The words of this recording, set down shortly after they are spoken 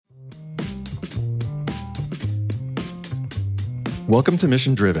Welcome to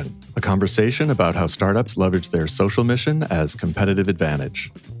Mission Driven, a conversation about how startups leverage their social mission as competitive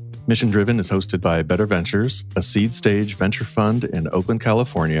advantage. Mission Driven is hosted by Better Ventures, a seed stage venture fund in Oakland,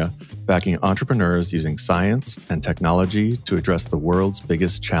 California, backing entrepreneurs using science and technology to address the world's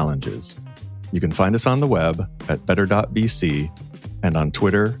biggest challenges. You can find us on the web at better.vc and on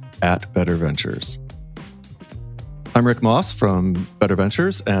Twitter at Better Ventures. I'm Rick Moss from Better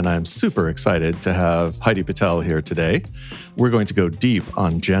Ventures, and I'm super excited to have Heidi Patel here today. We're going to go deep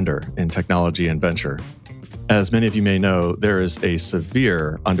on gender in technology and venture. As many of you may know, there is a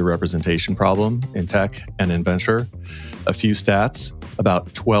severe underrepresentation problem in tech and in venture. A few stats: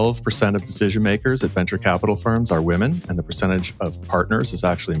 about 12% of decision makers at venture capital firms are women, and the percentage of partners is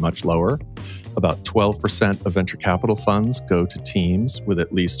actually much lower. About 12% of venture capital funds go to teams with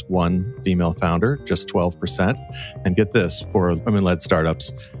at least one female founder, just 12%. And get this, for women-led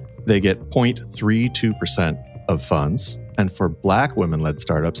startups, they get 0.32% of funds. And for Black women-led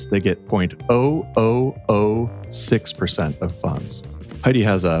startups, they get 0.0006% of funds. Heidi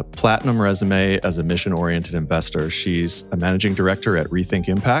has a platinum resume as a mission-oriented investor. She's a managing director at Rethink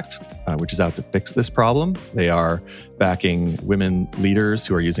Impact, which is out to fix this problem. They are backing women leaders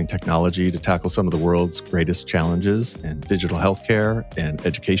who are using technology to tackle some of the world's greatest challenges in digital healthcare, in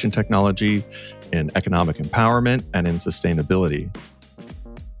education technology, in economic empowerment, and in sustainability.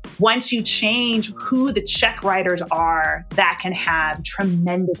 Once you change who the check writers are, that can have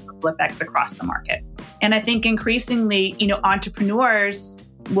tremendous ripple effects across the market. And I think increasingly, entrepreneurs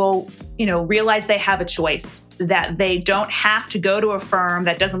will, realize they have a choice, that they don't have to go to a firm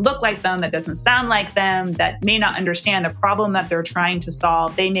that doesn't look like them, that doesn't sound like them, that may not understand the problem that they're trying to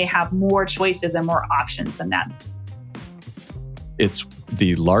solve. They may have more choices and more options than that. It's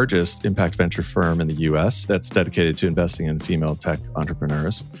the largest impact venture firm in the US that's dedicated to investing in female tech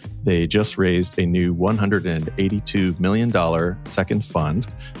entrepreneurs. They just raised a new $182 million second fund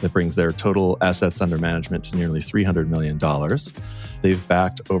that brings their total assets under management to nearly $300 million. They've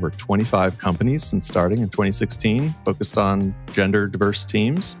backed over 25 companies since starting in 2016, focused on gender diverse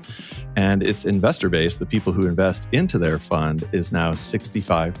teams. And its investor base, the people who invest into their fund, is now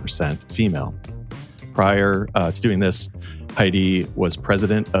 65% female. Prior to doing this, Heidi was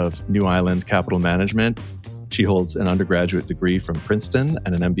president of New Island Capital Management. She holds an undergraduate degree from Princeton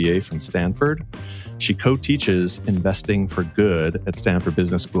and an MBA from Stanford. She co-teaches Investing for Good at Stanford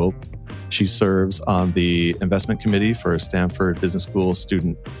Business School. She serves on the investment committee for Stanford Business School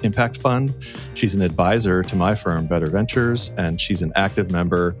Student Impact Fund. She's an advisor to my firm, Better Ventures, and she's an active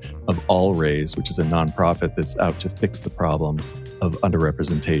member of AllRaise, which is a nonprofit that's out to fix the problem of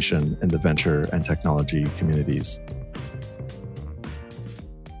underrepresentation in the venture and technology communities.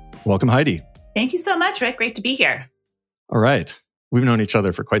 Welcome, Heidi. Thank you so much, Rick. Great to be here. All right. We've known each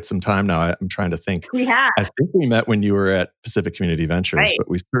other for quite some time now. I'm trying to think. We have. I think we met when you were at Pacific Community Ventures, right. But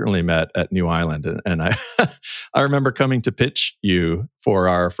we certainly met at New Island. And I I remember coming to pitch you for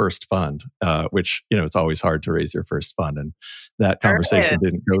our first fund, which, it's always hard to raise your first fund. And that conversation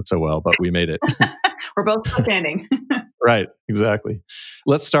didn't go so well, but we made it. We're both standing. Right, exactly.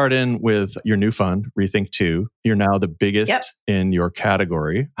 Let's start in with your new fund, Rethink 2. You're now the biggest in your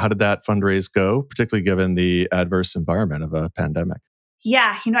category. How did that fundraise go, particularly given the adverse environment of a pandemic?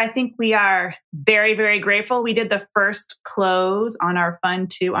 Yeah, I think we are very, very grateful. We did the first close on our Fund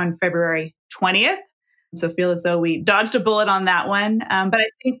 2 on February 20th. So feel as though we dodged a bullet on that one. But I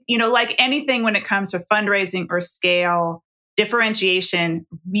think, like anything when it comes to fundraising or scale, differentiation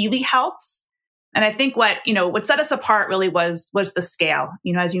really helps. And I think what set us apart really was the scale.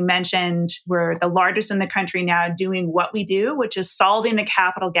 As you mentioned, we're the largest in the country now doing what we do, which is solving the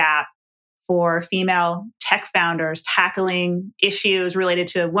capital gap for female tech founders, tackling issues related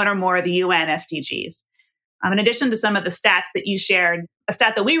to one or more of the UN SDGs. In addition to some of the stats that you shared, a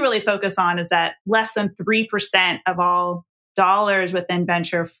stat that we really focus on is that less than 3% of all dollars within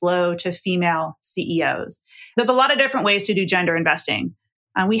venture flow to female CEOs. There's a lot of different ways to do gender investing.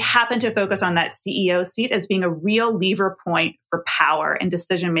 We happen to focus on that CEO seat as being a real lever point for power and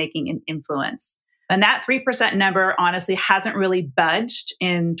decision-making and influence. And that 3% number, honestly, hasn't really budged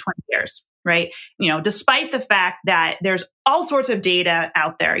in 20 years, right? Despite the fact that there's all sorts of data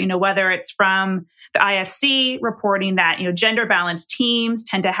out there, whether it's from the IFC reporting that, gender balanced teams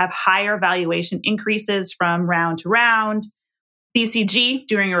tend to have higher valuation increases from round to round. BCG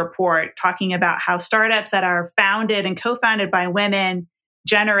doing a report talking about how startups that are founded and co-founded by women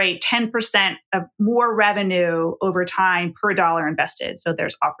generate 10% of more revenue over time per dollar invested. So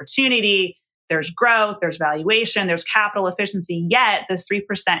there's opportunity, there's growth, there's valuation, there's capital efficiency, yet this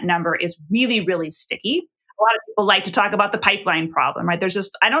 3% number is really, really sticky. A lot of people like to talk about the pipeline problem, right?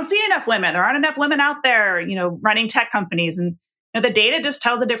 I don't see enough women. There aren't enough women out there, running tech companies. And the data just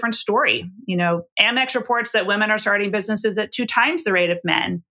tells a different story. Amex reports that women are starting businesses at 2 times the rate of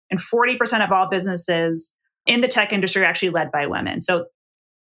men, and 40% of all businesses in the tech industry are actually led by women. So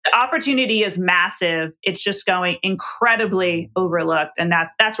the opportunity is massive. It's just going incredibly overlooked, and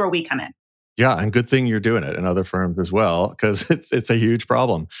that's where we come in. Yeah, and good thing you're doing it in other firms as well, because it's a huge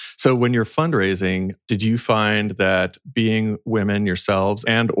problem. So when you're fundraising, did you find that being women yourselves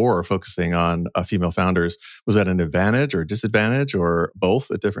and or focusing on female founders, was that an advantage or disadvantage or both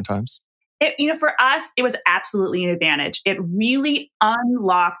at different times? For us, it was absolutely an advantage. It really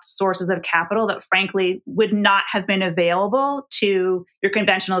unlocked sources of capital that frankly would not have been available to your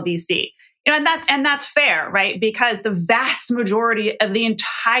conventional VC. And that's fair, right? Because the vast majority of the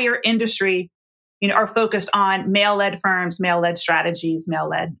entire industry, are focused on male-led firms, male-led strategies,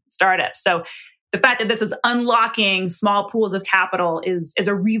 male-led startups. So the fact that this is unlocking small pools of capital is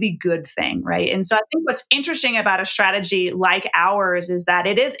a really good thing, right? And so I think what's interesting about a strategy like ours is that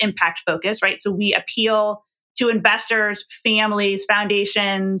it is impact focused, right? So we appeal to investors, families,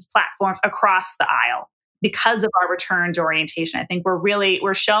 foundations, platforms across the aisle because of our returns orientation. I think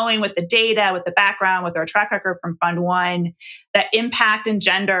we're showing with the data, with the background, with our track record from Fund One, that impact and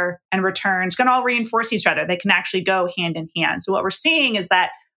gender and returns can all reinforce each other. They can actually go hand in hand. So what we're seeing is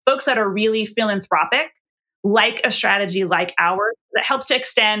that folks that are really philanthropic, like a strategy like ours, that helps to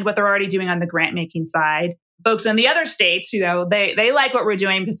extend what they're already doing on the grant making side. Folks in the other states, they like what we're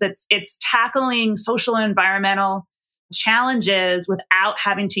doing because it's tackling social and environmental challenges without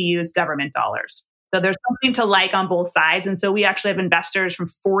having to use government dollars. So there's something to like on both sides. And so we actually have investors from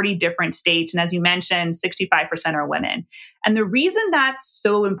 40 different states. And as you mentioned, 65% are women. And the reason that's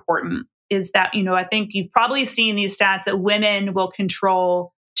so important is that, I think you've probably seen these stats that women will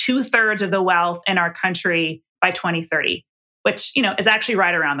control 2/3 of the wealth in our country by 2030, which, is actually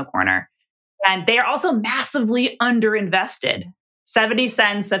right around the corner. And they are also massively underinvested. 70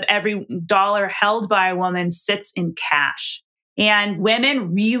 cents of every dollar held by a woman sits in cash. And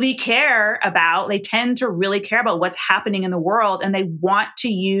women they tend to really care about what's happening in the world, and they want to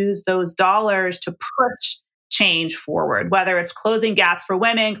use those dollars to push change forward, whether it's closing gaps for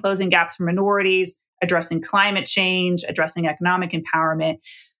women, closing gaps for minorities, addressing climate change, addressing economic empowerment.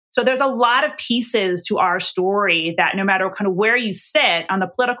 So there's a lot of pieces to our story that no matter kind of where you sit on the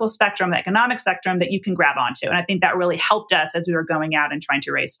political spectrum, the economic spectrum, that you can grab onto. And I think that really helped us as we were going out and trying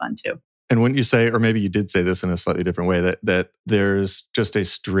to raise fund too. And wouldn't you say, or maybe you did say this in a slightly different way, that there's just a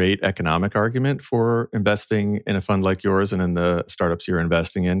straight economic argument for investing in a fund like yours and in the startups you're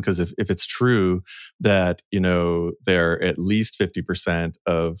investing in? Because if it's true that, there are at least 50%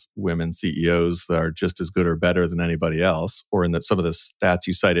 of women CEOs that are just as good or better than anybody else, or in some of the stats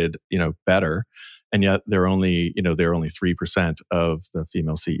you cited, better, and yet they're only 3% of the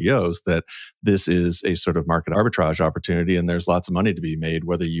female CEOs, that this is a sort of market arbitrage opportunity, and there's lots of money to be made,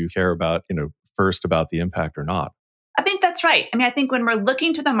 whether you care about, first about the impact or not. I think that's right. I think when we're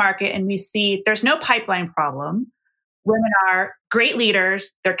looking to the market and we see there's no pipeline problem, women are great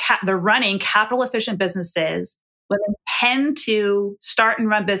leaders, they're running capital efficient businesses. Women tend to start and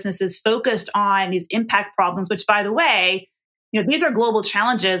run businesses focused on these impact problems, which, by the way, these are global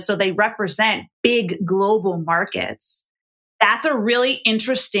challenges, so they represent big global markets. That's a really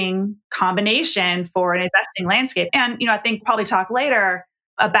interesting combination for an investing landscape. And, I think probably talk later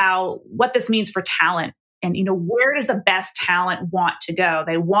about what this means for talent. And, where does the best talent want to go?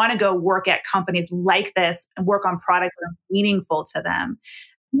 They want to go work at companies like this and work on products that are meaningful to them.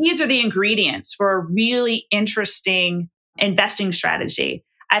 These are the ingredients for a really interesting investing strategy.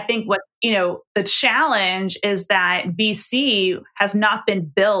 I think the challenge is that VC has not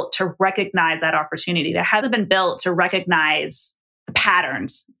been built to recognize that opportunity. That hasn't been built to recognize the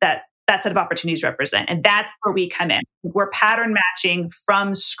patterns that set of opportunities represent. And that's where we come in. We're pattern matching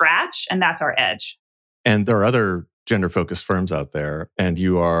from scratch, and that's our edge. And there are other gender-focused firms out there, and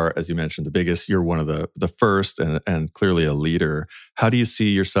you are, as you mentioned, the biggest. You're one of the first and clearly a leader. How do you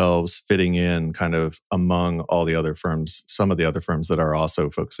see yourselves fitting in kind of among all the other firms, some of the other firms that are also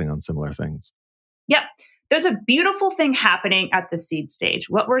focusing on similar things? Yep. There's a beautiful thing happening at the seed stage.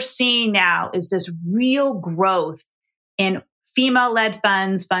 What we're seeing now is this real growth in female-led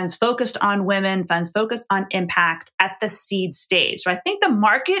funds focused on women, funds focused on impact at the seed stage. So I think the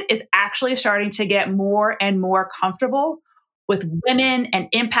market is actually starting to get more and more comfortable with women and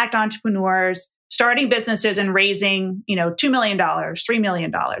impact entrepreneurs starting businesses and raising, $2 million, $3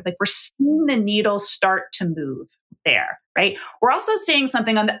 million. Like, we're seeing the needle start to move there, right? We're also seeing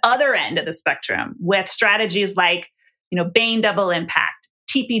something on the other end of the spectrum with strategies like, Bain Double Impact,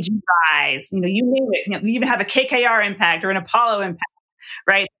 TPG Rise, you name it. You even have a KKR Impact or an Apollo Impact,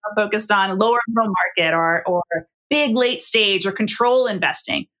 right? Focused on lower middle market or big late stage or control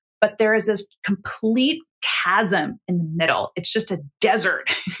investing. But there is this complete chasm in the middle. It's just a desert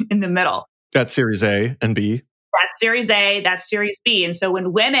in the middle. That's Series A and B. That's Series A, that's Series B. And so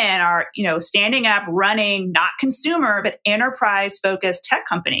when women are, standing up, running, not consumer, but enterprise-focused tech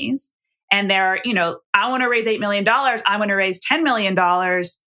companies, and they're, I want to raise $8 million, I want to raise $10 million,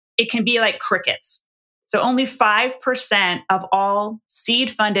 it can be like crickets. So only 5% of all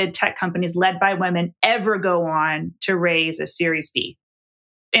seed-funded tech companies led by women ever go on to raise a Series B.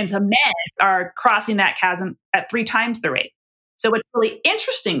 And so men are crossing that chasm at 3 times the rate. So what's really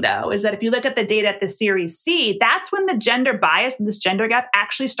interesting, though, is that if you look at the data at the Series C, that's when the gender bias and this gender gap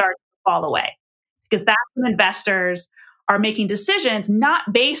actually starts to fall away. Because that's when investors are making decisions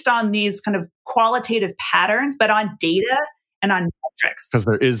not based on these kind of qualitative patterns, but on data and on metrics. Because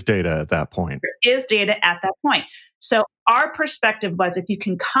there is data at that point. There is data at that point. So our perspective was if you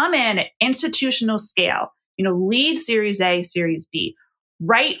can come in at institutional scale, lead Series A, Series B,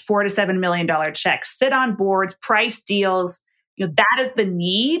 write $4 to $7 million checks, sit on boards, price deals, that is the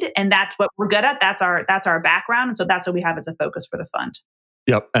need, and that's what we're good at. That's our background, and so that's what we have as a focus for the fund.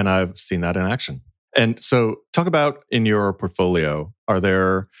 Yep, and I've seen that in action. And so, talk about in your portfolio. Are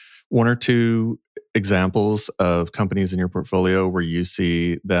there 1 or 2 examples of companies in your portfolio where you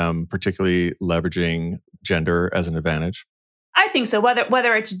see them particularly leveraging gender as an advantage? I think so.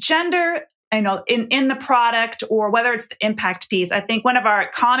 Whether it's gender, in the product, or whether it's the impact piece, I think one of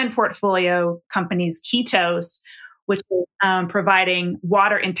our common portfolio companies, Ketos, which is providing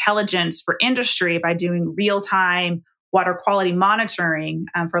water intelligence for industry by doing real-time water quality monitoring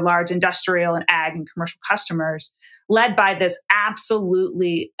for large industrial and ag and commercial customers, led by this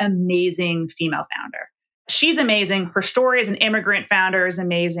absolutely amazing female founder. She's amazing. Her story as an immigrant founder is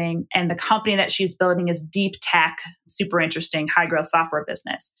amazing. And the company that she's building is deep tech, super interesting, high-growth software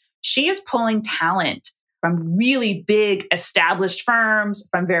business. She is pulling talent from really big established firms,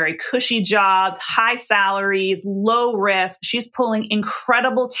 from very cushy jobs, high salaries, low risk. She's pulling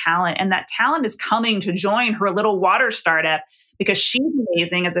incredible talent. And that talent is coming to join her little water startup because she's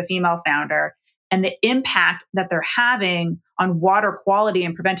amazing as a female founder. And the impact that they're having on water quality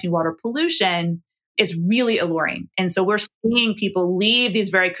and preventing water pollution is really alluring. And so we're seeing people leave these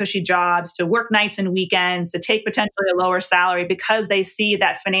very cushy jobs to work nights and weekends, to take potentially a lower salary because they see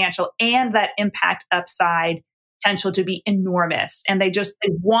that financial and that impact upside potential to be enormous. And they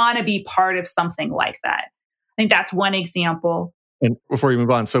want to be part of something like that. I think that's one example. And before you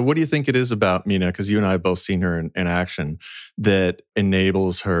move on, so what do you think it is about Mina, because you and I have both seen her in action, that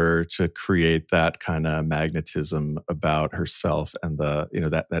enables her to create that kind of magnetism about herself and the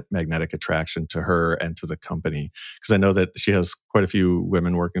that magnetic attraction to her and to the company? Because I know that she has quite a few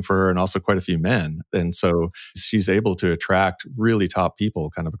women working for her and also quite a few men. And so she's able to attract really top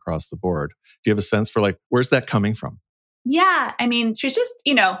people kind of across the board. Do you have a sense for where's that coming from? Yeah. I mean, she's just,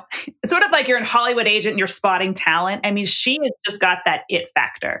 it's sort of like you're an Hollywood agent and you're spotting talent. I mean, she has just got that it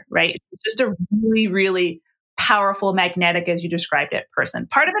factor, right? It's just a really, really powerful, magnetic, as you described it, person.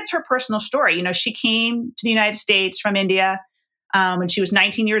 Part of it's her personal story. She came to the United States from India when she was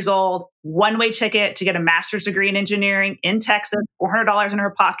 19 years old, one-way ticket to get a master's degree in engineering in Texas, $400 in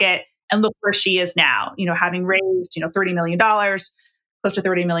her pocket. And look where she is now, having raised, $30 million, close to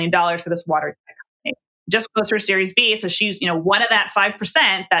 $30 million for this water tech company. Just closed her Series B. So she's, one of that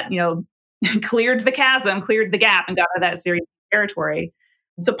 5% that, cleared the chasm, cleared the gap and got out of that Series B territory.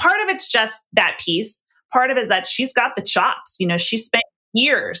 So part of it's just that piece. Part of it is that she's got the chops. She spent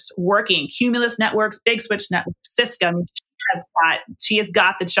years working Cumulus Networks, Big Switch Network, Cisco. I mean, she has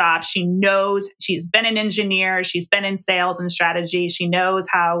got the chops. She knows, she's been an engineer. She's been in sales and strategy. She knows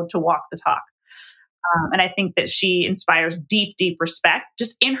how to walk the talk. And I think that she inspires deep, deep respect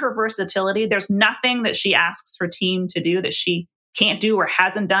just in her versatility. There's nothing that she asks her team to do that she can't do or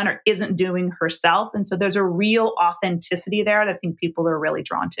hasn't done or isn't doing herself. And so there's a real authenticity there that I think people are really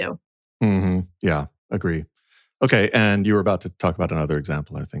drawn to. Mm-hmm. Yeah, agree. Okay. And you were about to talk about another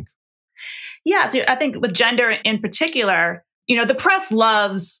example, I think. Yeah. So I think with gender in particular, the press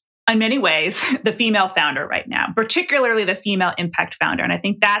loves, in many ways, the female founder right now, particularly the female impact founder. And I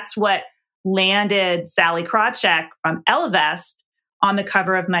think that's what landed Sallie Krawcheck from Ellevest on the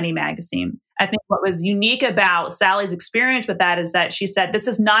cover of Money Magazine. I think what was unique about Sallie's experience with that is that she said, this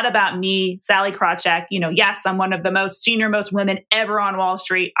is not about me, Sallie Krawcheck. Yes, I'm one of the most senior, most women ever on Wall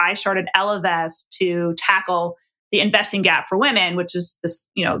Street. I started Ellevest to tackle the investing gap for women, which is this,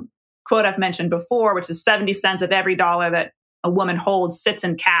 quote I've mentioned before, which is 70 cents of every dollar that a woman holds sits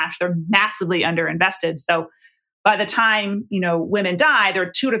in cash. They're massively underinvested. So by the time, women die, they're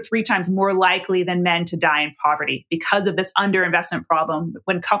 2 to 3 times more likely than men to die in poverty because of this underinvestment problem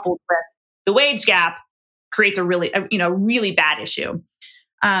when coupled with the wage gap creates a really bad issue.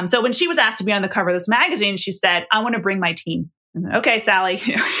 So when she was asked to be on the cover of this magazine, she said, "I want to bring my team." Okay, Sally,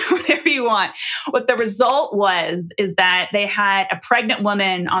 whatever you want. What the result is that they had a pregnant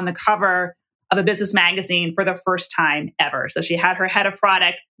woman on the cover of a business magazine for the first time ever. So she had her head of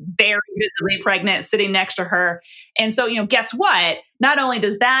product very visibly pregnant sitting next to her. And so, guess what? Not only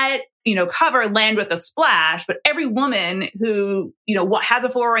does that, cover land with a splash, but every woman who, has a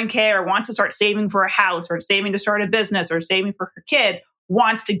 401k or wants to start saving for a house or saving to start a business or saving for her kids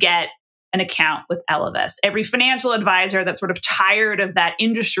wants to get an account with Ellevest. Every financial advisor that's sort of tired of that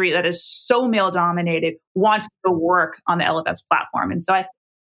industry that is so male dominated wants to go work on the Ellevest platform. And so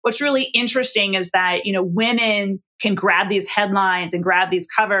what's really interesting is that, women can grab these headlines and grab these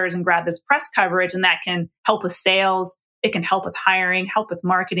covers and grab this press coverage, and that can help with sales. It can help with hiring, help with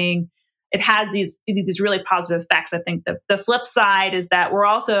marketing. It has these really positive effects. I think the flip side is that we're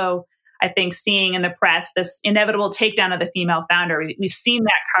also, I think, seeing in the press this inevitable takedown of the female founder. We've seen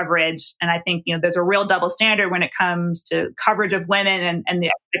that coverage. And I think, there's a real double standard when it comes to coverage of women and the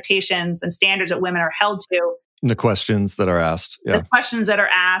expectations and standards that women are held to. The questions that are asked. Yeah. The questions that are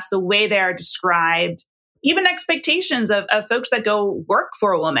asked, the way they are described, even expectations of folks that go work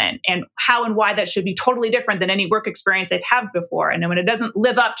for a woman and how and why that should be totally different than any work experience they've had before. And then when it doesn't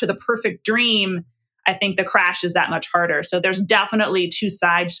live up to the perfect dream, I think the crash is that much harder. So there's definitely two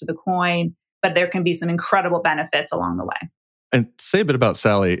sides to the coin, but there can be some incredible benefits along the way. And say a bit about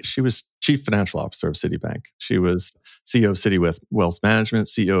Sally. She was Chief Financial Officer of Citibank. She was CEO of Citi Wealth Management,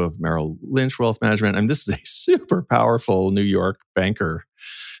 CEO of Merrill Lynch Wealth Management. And this is a super powerful New York banker.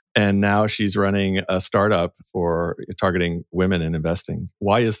 And now she's running a startup for targeting women in investing.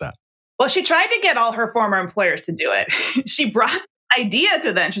 Why is that? Well, she tried to get all her former employers to do it. She brought the idea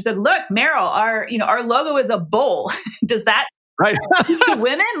to them. She said, "Look, Merrill, our logo is a bull. Does that right to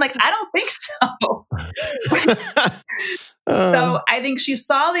women? Like, I don't think so." So I think she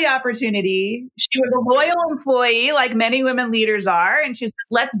saw the opportunity. She was a loyal employee, like many women leaders are. And she said,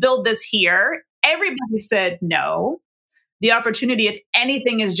 "Let's build this here." Everybody said no. The opportunity, if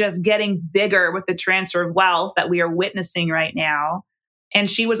anything, is just getting bigger with the transfer of wealth that we are witnessing right now. And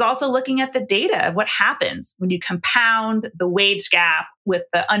she was also looking at the data of what happens when you compound the wage gap with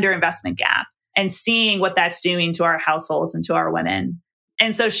the underinvestment gap and seeing what that's doing to our households and to our women.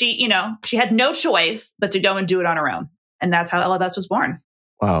 And so she had no choice but to go and do it on her own. And that's how Ellevest was born.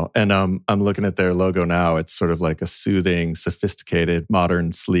 Wow. And I'm looking at their logo now. It's sort of like a soothing, sophisticated,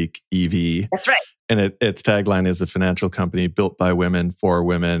 modern, sleek EV. That's right. And its tagline is a financial company built by women for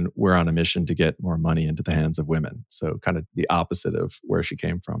women. We're on a mission to get more money into the hands of women. So kind of the opposite of where she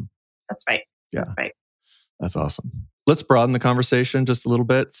came from. That's right. Yeah. That's right. That's awesome. Let's broaden the conversation just a little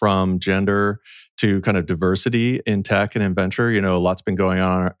bit from gender to kind of diversity in tech and in venture. A lot's been going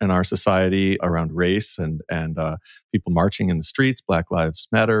on in our society around race and people marching in the streets, Black Lives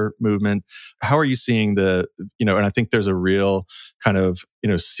Matter movement. How are you seeing and I think there's a real kind of,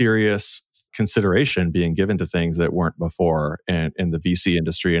 serious consideration being given to things that weren't before in the VC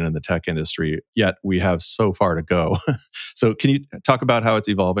industry and in the tech industry, yet we have so far to go. So can you talk about how it's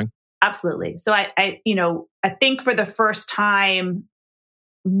evolving? Absolutely. So I think for the first time,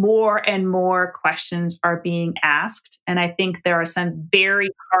 more and more questions are being asked. And I think there are some very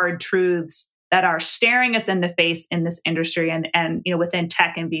hard truths that are staring us in the face in this industry and within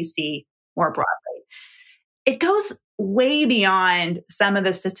tech and VC more broadly. It goes way beyond some of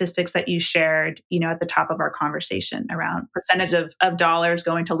the statistics that you shared, at the top of our conversation around percentage of dollars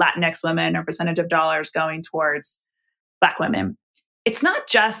going to Latinx women or percentage of dollars going towards Black women. It's not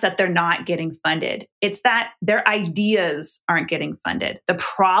just that they're not getting funded. It's that their ideas aren't getting funded. The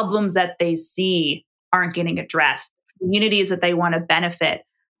problems that they see aren't getting addressed. Communities that they want to benefit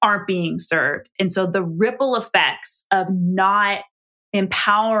aren't being served. And so the ripple effects of not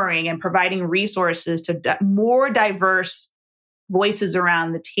empowering and providing resources to more diverse voices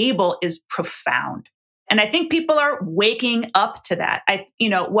around the table is profound. And I think people are waking up to that.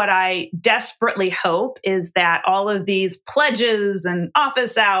 What I desperately hope is that all of these pledges and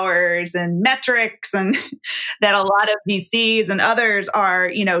office hours and metrics and that a lot of VCs and others are,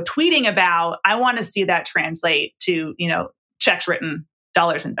 tweeting about, I want to see that translate to, checks written,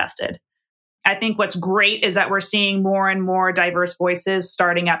 dollars invested. I think what's great is that we're seeing more and more diverse voices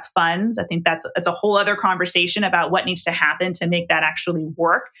starting up funds. I think that's a whole other conversation about what needs to happen to make that actually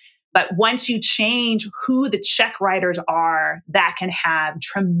work. But once you change who the check writers are, that can have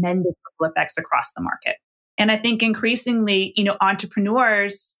tremendous effects across the market. And I think increasingly,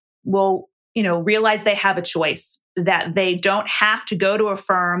 entrepreneurs will, realize they have a choice. that they don't have to go to a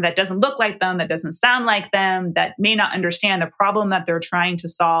firm that doesn't look like them, that doesn't sound like them, that may not understand the problem that they're trying to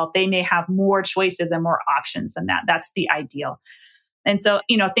solve. They may have more choices and more options than that. That's the ideal. And so,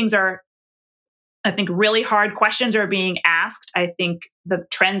 things are, I think, really hard questions are being asked. I think the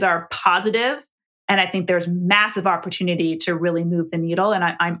trends are positive, and I think there's massive opportunity to really move the needle. And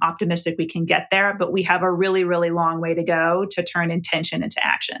I'm optimistic we can get there, but we have a really, really long way to go to turn intention into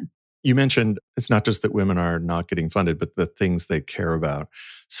action. You mentioned it's not just that women are not getting funded, but the things they care about.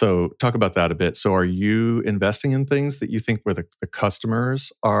 So talk about that a bit. So are you investing in things that you think where the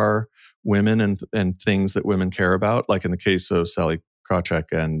customers are women and things that women care about? Like in the case of Sallie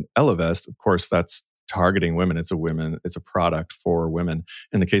Krawcheck and Ellevest, of course, that's targeting women. It's a product for women.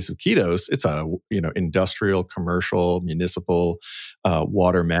 In the case of Kidos, it's a industrial, commercial, municipal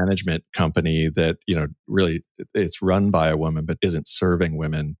water management company that really it's run by a woman but isn't serving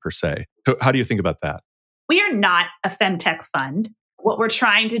women per se. So how do you think about that? We are not a femtech fund. What we're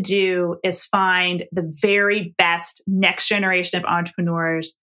trying to do is find the very best next generation of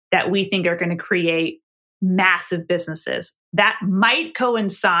entrepreneurs that we think are going to create massive businesses that might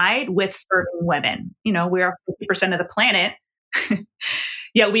coincide with serving women. We are 50% of the planet.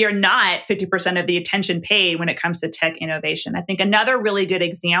 Yet we are not 50% of the attention paid when it comes to tech innovation. I think another really good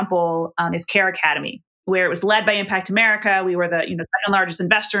example is Care Academy, where it was led by Impact America. We were the second largest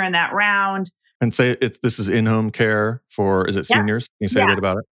investor in that round. And say this is in-home care for, is it seniors? Can you say a bit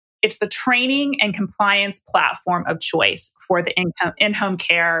about it? It's the training and compliance platform of choice for the in-home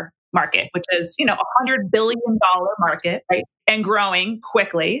care market, which is, $100 billion market, right? And growing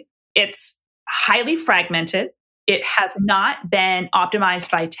quickly. It's highly fragmented. It has not been optimized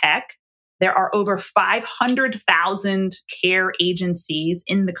by tech. There are over 500,000 care agencies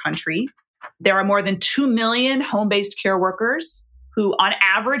in the country. There are more than 2 million home-based care workers who on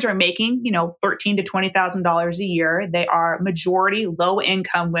average are making, $13,000 to $20,000 a year. They are majority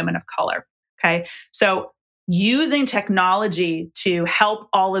low-income women of color. Okay. So using technology to help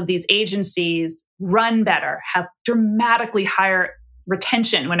all of these agencies run better, have dramatically higher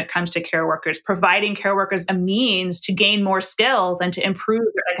retention when it comes to care workers, providing care workers a means to gain more skills and to improve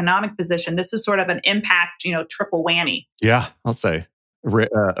their economic position. This is sort of an impact, triple whammy. Yeah, I'll say. A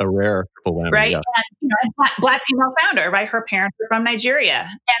rare triple whammy. Right. Yeah. And Black female founder, right? Her parents are from Nigeria.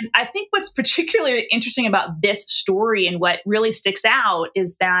 And I think what's particularly interesting about this story and what really sticks out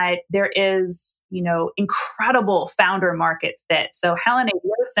is that there is, incredible founder market fit. So Helen A.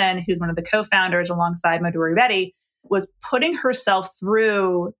 Wilson, who's one of the co-founders alongside Madhuri Reddy, was putting herself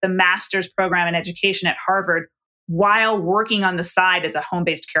through the master's program in education at Harvard while working on the side as a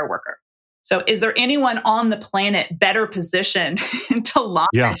home-based care worker. So is there anyone on the planet better positioned to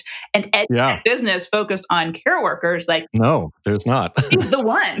launch an ed business focused on care workers? No, there's not. He's the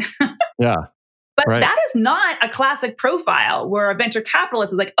one. Yeah. But that is not a classic profile where a venture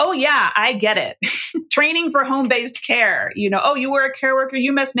capitalist is like, oh yeah, I get it. Training for home-based care. Oh, you were a care worker,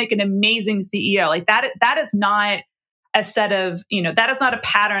 you must make an amazing CEO. That is not a set of, that is not a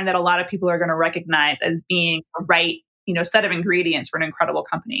pattern that a lot of people are going to recognize as being a right, set of ingredients for an incredible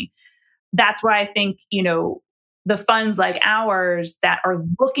company. That's why I think, the funds like ours that are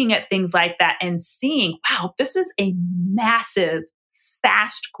looking at things like that and seeing, wow, this is a massive,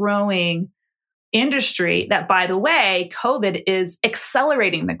 fast-growing industry that, by the way, COVID is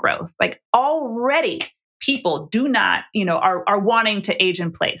accelerating the growth. Already people do not, are wanting to age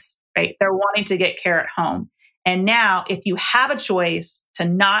in place, right? They're wanting to get care at home. And now if you have a choice to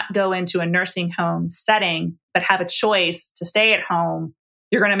not go into a nursing home setting, but have a choice to stay at home,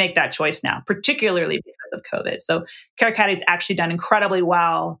 you're going to make that choice now, particularly because of COVID. So Care Academy's actually done incredibly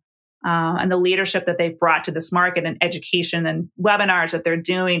well. And the leadership that they've brought to this market and education and webinars that they're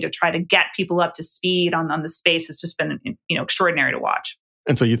doing to try to get people up to speed on the space has just been extraordinary to watch.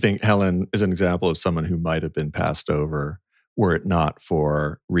 And so you think Helen is an example of someone who might have been passed over were it not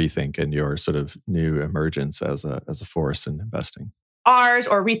for Rethink and your sort of new emergence as a force in investing? Ours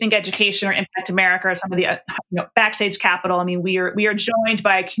or Rethink Education or Impact America or some of the Backstage Capital. I mean, we are joined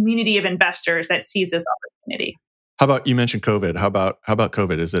by a community of investors that sees this opportunity. How about, you mentioned COVID. How about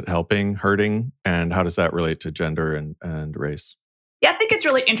COVID? Is it helping, hurting? And how does that relate to gender and race? Yeah, I think it's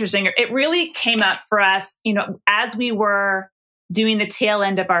really interesting. It really came up for us, as we were doing the tail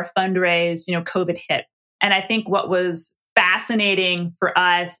end of our fundraise, COVID hit. And I think what was fascinating for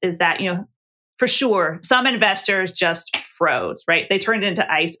us is that, for sure, some investors just froze, right? They turned into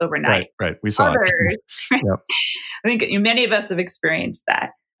ice overnight. Right. We saw Others, it. Yep. I think many of us have experienced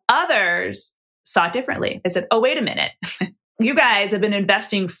that. Others saw it differently. They said, oh, wait a minute. You guys have been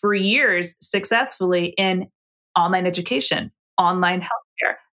investing for years successfully in online education, online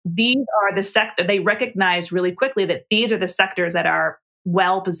healthcare. these are the sector, they recognize really quickly that these are the sectors that are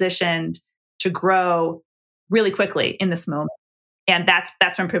well positioned to grow really quickly in this moment. And that's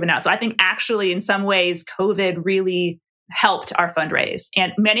been proven out. So I think actually in some ways, COVID really helped our fundraise.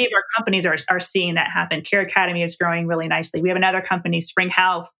 And many of our companies are seeing that happen. Care Academy is growing really nicely. We have another company, Spring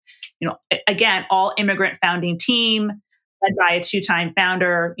Health, again, all immigrant founding team led by a 2-time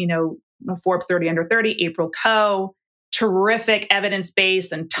founder, Forbes 30 under 30, April Coe, terrific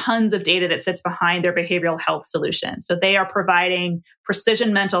evidence-based and tons of data that sits behind their behavioral health solution. So they are providing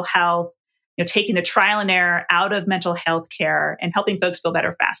precision mental health, taking the trial and error out of mental health care and helping folks feel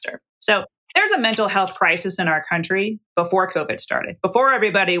better faster. So there's a mental health crisis in our country before COVID started, before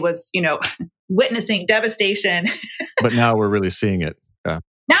everybody was, witnessing devastation. But now we're really seeing it. Yeah.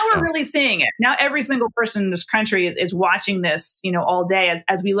 Now we're really seeing it. Now every single person in this country is watching this, all day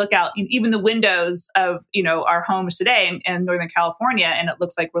as we look out, even the windows of, our homes today in Northern California, and it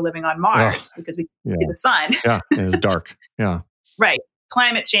looks like we're living on Mars because we can see the sun. Yeah, and it's dark. Yeah. Right.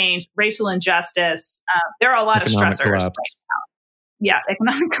 Climate change, racial injustice. There are a lot economic of stressors collapse. right now. Yeah,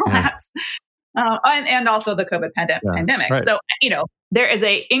 economic collapse. And also the COVID pandemic. Right. So, there is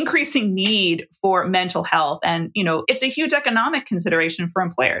a increasing need for mental health. And, it's a huge economic consideration for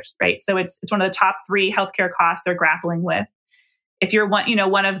employers, right? So it's one of the top 3 healthcare costs they're grappling with. If you're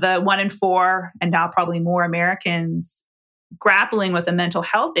one of the 1 in 4, and now probably more Americans grappling with a mental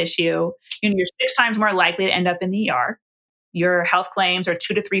health issue, you're 6 times more likely to end up in the ER. Your health claims are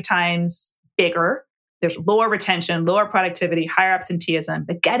 2 to 3 times bigger. There's lower retention, lower productivity, higher absenteeism,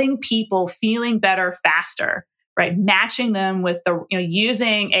 but getting people feeling better faster, right? Matching them with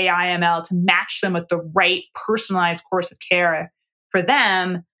using AI ML to match them with the right personalized course of care for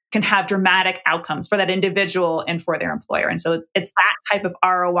them can have dramatic outcomes for that individual and for their employer. And so it's that type of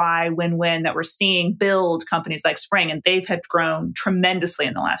ROI win-win that we're seeing build companies like Spring, and they've grown tremendously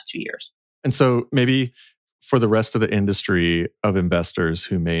in the last 2 years. And so maybe for the rest of the industry of investors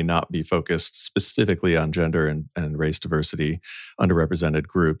who may not be focused specifically on gender and race diversity, underrepresented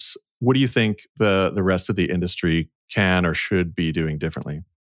groups, what do you think the rest of the industry can or should be doing differently?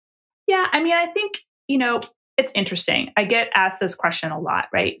 Yeah, I think, it's interesting. I get asked this question a lot,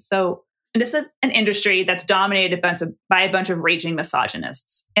 right? So, and this is an industry that's dominated by a bunch of raging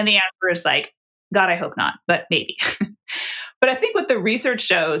misogynists. And the answer is God, I hope not, but maybe. But I think what the research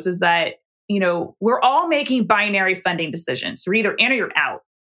shows is that we're all making binary funding decisions. You're either in or you're out,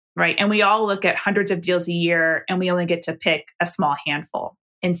 right? And we all look at hundreds of deals a year and we only get to pick a small handful.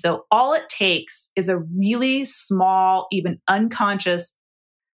 And so all it takes is a really small, even unconscious,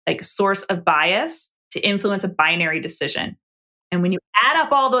 source of bias to influence a binary decision. And when you add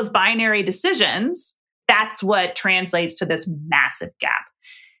up all those binary decisions, that's what translates to this massive gap.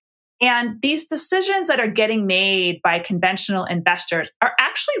 And these decisions that are getting made by conventional investors are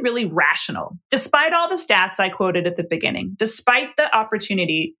actually really rational. Despite all the stats I quoted at the beginning, despite the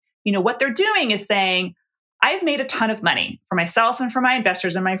opportunity, what they're doing is saying, I've made a ton of money for myself and for my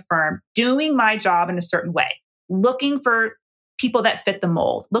investors in my firm, doing my job in a certain way, looking for people that fit the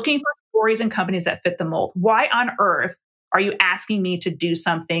mold, looking for stories and companies that fit the mold. Why on earth are you asking me to do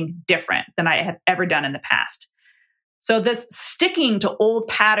something different than I have ever done in the past? So this sticking to old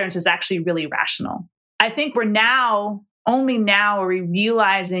patterns is actually really rational. I think only now are we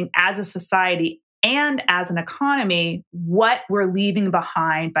realizing as a society and as an economy what we're leaving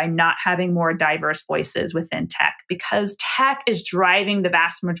behind by not having more diverse voices within tech, because tech is driving the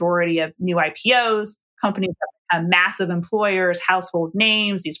vast majority of new IPOs, companies that have massive employers, household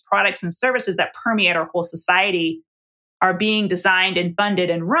names, these products and services that permeate our whole society are being designed and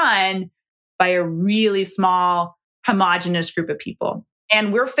funded and run by a really small homogenous group of people.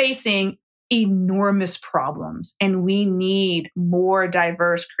 And we're facing enormous problems, and we need more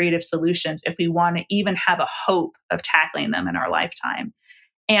diverse creative solutions if we want to even have a hope of tackling them in our lifetime.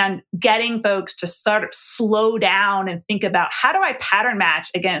 And getting folks to sort of slow down and think about, how do I pattern match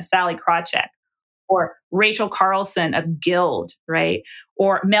against Sally Krawcheck or Rachel Carlson of Guild, right?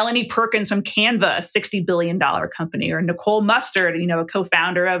 Or Melanie Perkins from Canva, a $60 billion company, or Nicole Mustard, a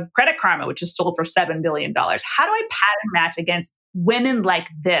co-founder of Credit Karma, which is sold for $7 billion. How do I pattern match against women like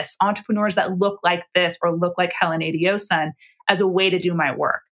this, entrepreneurs that look like this or look like Helen Adiosun as a way to do my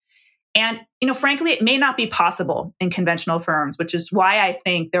work? And, frankly, it may not be possible in conventional firms, which is why I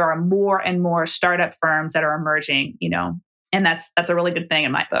think there are more and more startup firms that are emerging, and that's a really good thing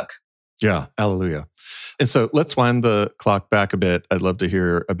in my book. Yeah, hallelujah. And so let's wind the clock back a bit. I'd love to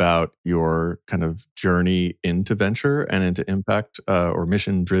hear about your kind of journey into venture and into impact or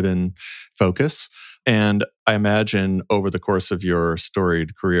mission-driven focus. And I imagine over the course of your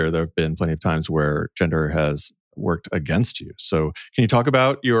storied career, there have been plenty of times where gender has worked against you. So can you talk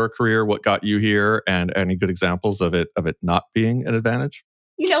about your career, what got you here, and any good examples of it not being an advantage?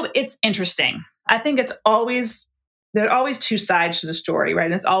 It's interesting. I think there are always two sides to the story, right?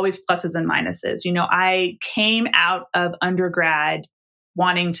 And it's always pluses and minuses. I came out of undergrad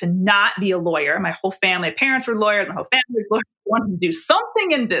wanting to not be a lawyer. My whole family, my parents were lawyers, my whole family was lawyers, wanted to do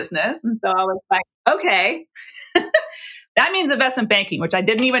something in business. And so I was like, okay, that means investment banking, which I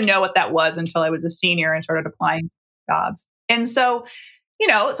didn't even know what that was until I was a senior and started applying jobs. And so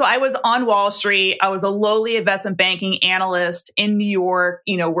so I was on Wall Street. I was a lowly investment banking analyst in New York,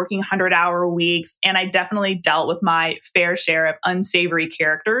 working 100-hour weeks. And I definitely dealt with my fair share of unsavory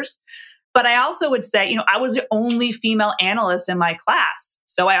characters. But I also would say, I was the only female analyst in my class.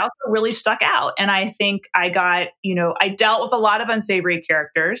 So I also really stuck out. And I think I got, I dealt with a lot of unsavory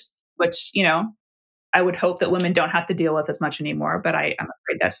characters, which, I would hope that women don't have to deal with as much anymore. But I'm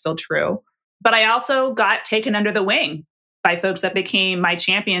afraid that's still true. But I also got taken under the wing by folks that became my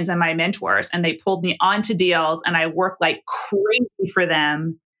champions and my mentors. And they pulled me onto deals and I worked like crazy for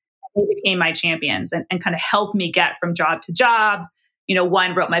them. They became my champions and kind of helped me get from job to job.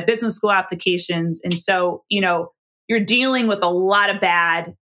 One wrote my business school applications. And so, you're dealing with a lot of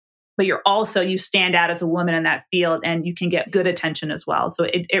bad, but you stand out as a woman in that field and you can get good attention as well. So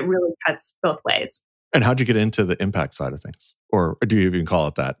it really cuts both ways. And how'd you get into the impact side of things? Or do you even call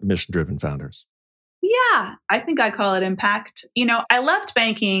it that, mission-driven founders? Yeah, I think I call it impact. I left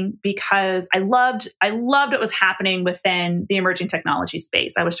banking because I loved what was happening within the emerging technology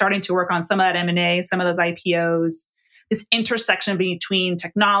space. I was starting to work on some of that M&A, some of those IPOs, this intersection between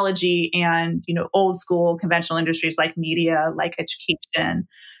technology and, old school conventional industries like media, like education,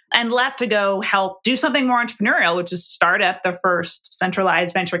 and left to go help do something more entrepreneurial, which is start up the first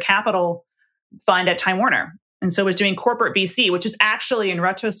centralized venture capital fund at Time Warner. And so I was doing corporate VC, which is actually, in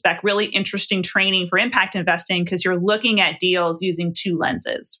retrospect, really interesting training for impact investing because you're looking at deals using two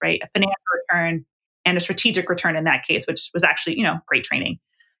lenses, right? A financial return and a strategic return in that case, which was actually, great training.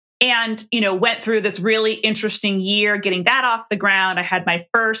 And, went through this really interesting year getting that off the ground. I had my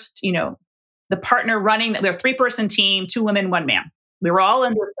first, the partner running, we were a 3-person team, 2 women, 1 man. We were all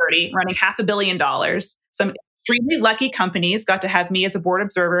under 30, running $500 million. Some extremely lucky companies got to have me as a board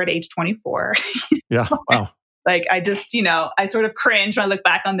observer at age 24. Yeah, wow. Like I just, I sort of cringe when I look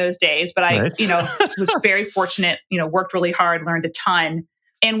back on those days, but I, was very fortunate, worked really hard, learned a ton.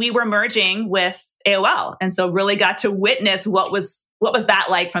 And we were merging with AOL. And so really got to witness what was that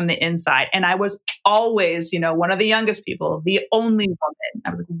like from the inside. And I was always, one of the youngest people, the only woman.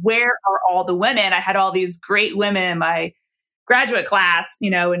 I was like, where are all the women? I had all these great women in my graduate class,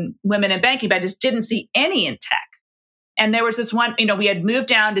 and women in banking, but I just didn't see any in tech. And there was this one, we had moved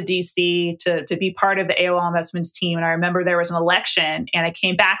down to DC to be part of the AOL Investments team. And I remember there was an election and I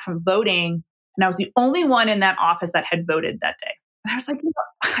came back from voting and I was the only one in that office that had voted that day. And I was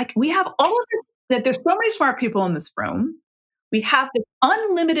like, we have all of this, that there's so many smart people in this room. We have this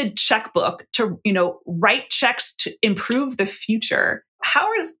unlimited checkbook to, write checks to improve the future.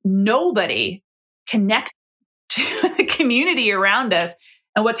 How is nobody connected to the community around us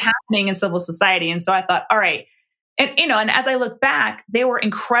and what's happening in civil society? And so I thought, all right. And as I look back, they were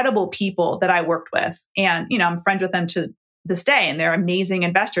incredible people that I worked with. And, I'm friends with them to this day and they're amazing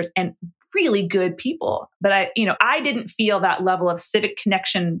investors and really good people. But I didn't feel that level of civic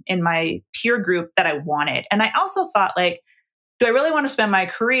connection in my peer group that I wanted. And I also thought do I really want to spend my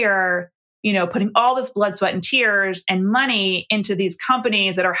career, putting all this blood, sweat, and tears and money into these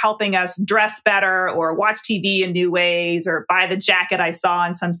companies that are helping us dress better or watch TV in new ways or buy the jacket I saw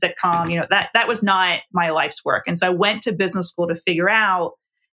in some sitcom? That was not my life's work. And so I went to business school to figure out,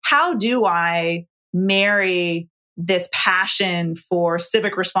 how do I marry this passion for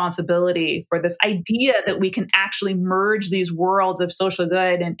civic responsibility, for this idea that we can actually merge these worlds of social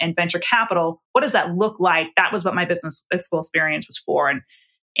good and venture capital? What does that look like? That was what my business school experience was for.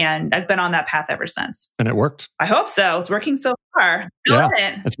 And I've been on that path ever since. And it worked. I hope so. It's working so far.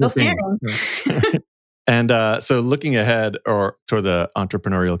 Still standing. And so looking ahead or toward the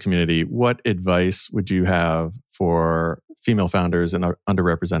entrepreneurial community, what advice would you have for female founders and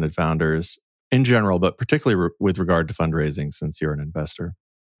underrepresented founders in general, but particularly with regard to fundraising, since you're an investor?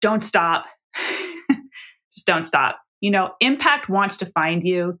 Don't stop. Just don't stop. Impact wants to find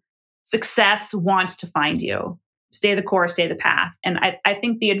you. Success wants to find you. Stay the course, stay the path. And I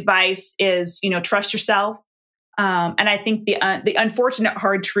think the advice is, trust yourself. And I think the unfortunate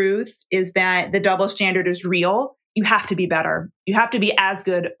hard truth is that the double standard is real. You have to be better. You have to be as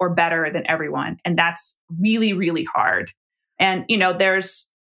good or better than everyone. And that's really, really hard. And,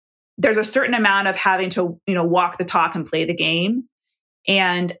 there's a certain amount of having to, walk the talk and play the game.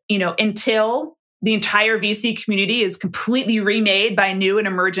 And, until the entire VC community is completely remade by new and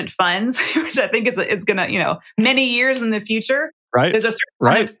emergent funds, which I think is going to, many years in the future. Right. There's a certain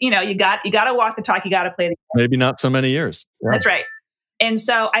kind of, you got to walk the talk, you got to play the game. Maybe not so many years. Yeah. That's right. And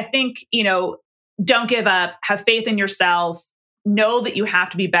so I think, don't give up, have faith in yourself, know that you have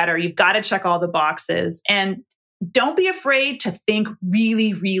to be better. You've got to check all the boxes, and don't be afraid to think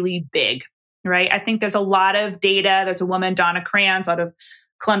really, really big, right? I think there's a lot of data. There's a woman, Donna Kranz, out of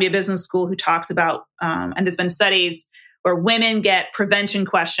Columbia Business School, who talks about, and there's been studies where women get prevention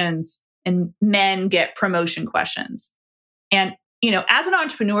questions and men get promotion questions. And, as an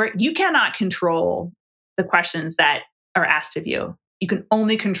entrepreneur, you cannot control the questions that are asked of you. You can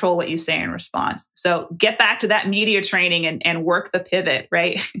only control what you say in response. So get back to that media training and work the pivot,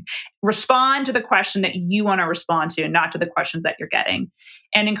 right? Respond to the question that you want to respond to, not to the questions that you're getting.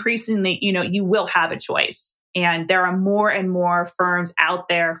 And increasingly, you will have a choice. And there are more and more firms out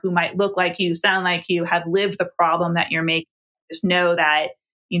there who might look like you, sound like you, have lived the problem that you're making. Just know that,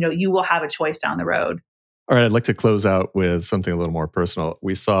 you will have a choice down the road. All right, I'd like to close out with something a little more personal.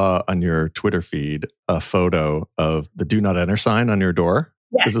 We saw on your Twitter feed a photo of the Do Not Enter sign on your door.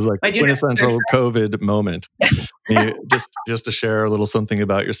 Yes, this is like a quintessential COVID moment. Just to share a little something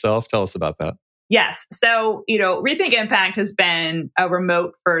about yourself, tell us about that. Yes. So, Rethink Impact has been a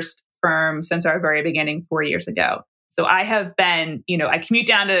remote first firm since our very beginning 4 years ago. So I have been, I commute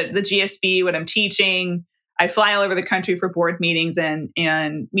down to the GSB when I'm teaching. I fly all over the country for board meetings and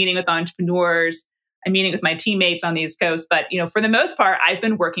meeting with entrepreneurs. I'm meeting with my teammates on the East Coast. But, for the most part, I've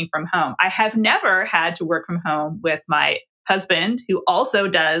been working from home. I have never had to work from home with my husband, who also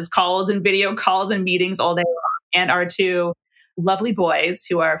does calls and video calls and meetings all day long, and our two lovely boys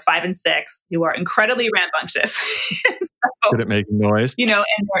who are 5 and 6, who are incredibly rambunctious. Good at making noise. And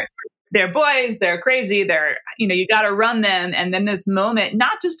they're boys, they're crazy, you got to run them. And then this moment,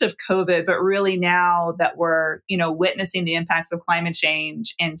 not just of COVID, but really now that we're, witnessing the impacts of climate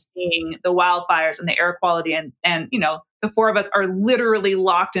change and seeing the wildfires and the air quality. And the four of us are literally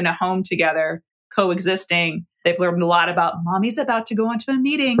locked in a home together, coexisting. They've learned a lot about mommy's about to go into a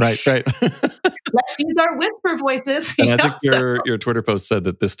meeting. Right. Let's use our whisper voices. And I think your Twitter post said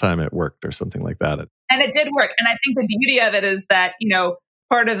that this time it worked or something like that. And it did work. And I think the beauty of it is that,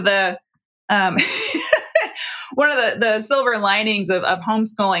 part of the one of the silver linings of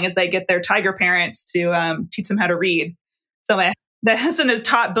homeschooling is they get their tiger parents to teach them how to read. So the husband has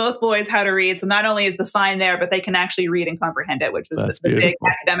taught both boys how to read. So not only is the sign there, but they can actually read and comprehend it, which was the big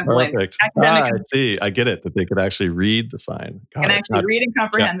academic win. I see. I get it, that they could actually read the sign. Read and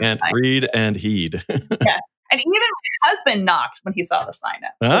comprehend the sign. Read and heed. Yeah. And even my husband knocked when he saw the sign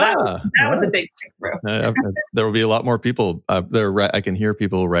up. So that was a big breakthrough. There will be a lot more people. I can hear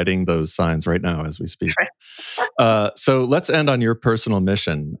people writing those signs right now as we speak. So let's end on your personal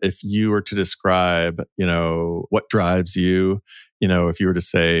mission. If you were to describe, what drives you, if you were to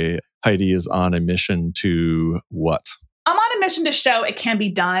say Heidi is on a mission to what? I'm on a mission to show it can be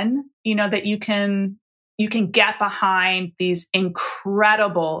done, that you can get behind these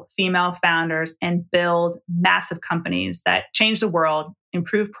incredible female founders and build massive companies that change the world,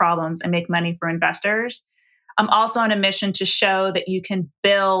 improve problems, and make money for investors. I'm also on a mission to show that you can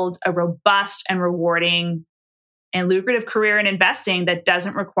build a robust and rewarding and lucrative career in investing that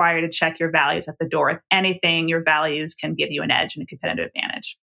doesn't require you to check your values at the door. If anything, your values can give you an edge and a competitive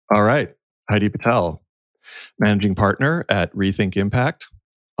advantage. All right. Heidi Patel, managing partner at Rethink Impact,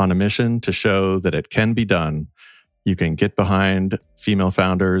 on a mission to show that it can be done. You can get behind female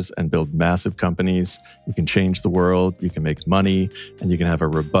founders and build massive companies. You can change the world, you can make money, and you can have a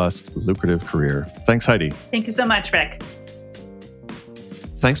robust, lucrative career. Thanks, Heidi. Thank you so much, Rick.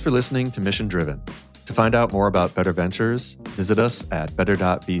 Thanks for listening to Mission Driven. To find out more about Better Ventures, visit us at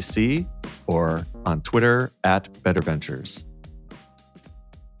better.vc or on Twitter @BetterVentures.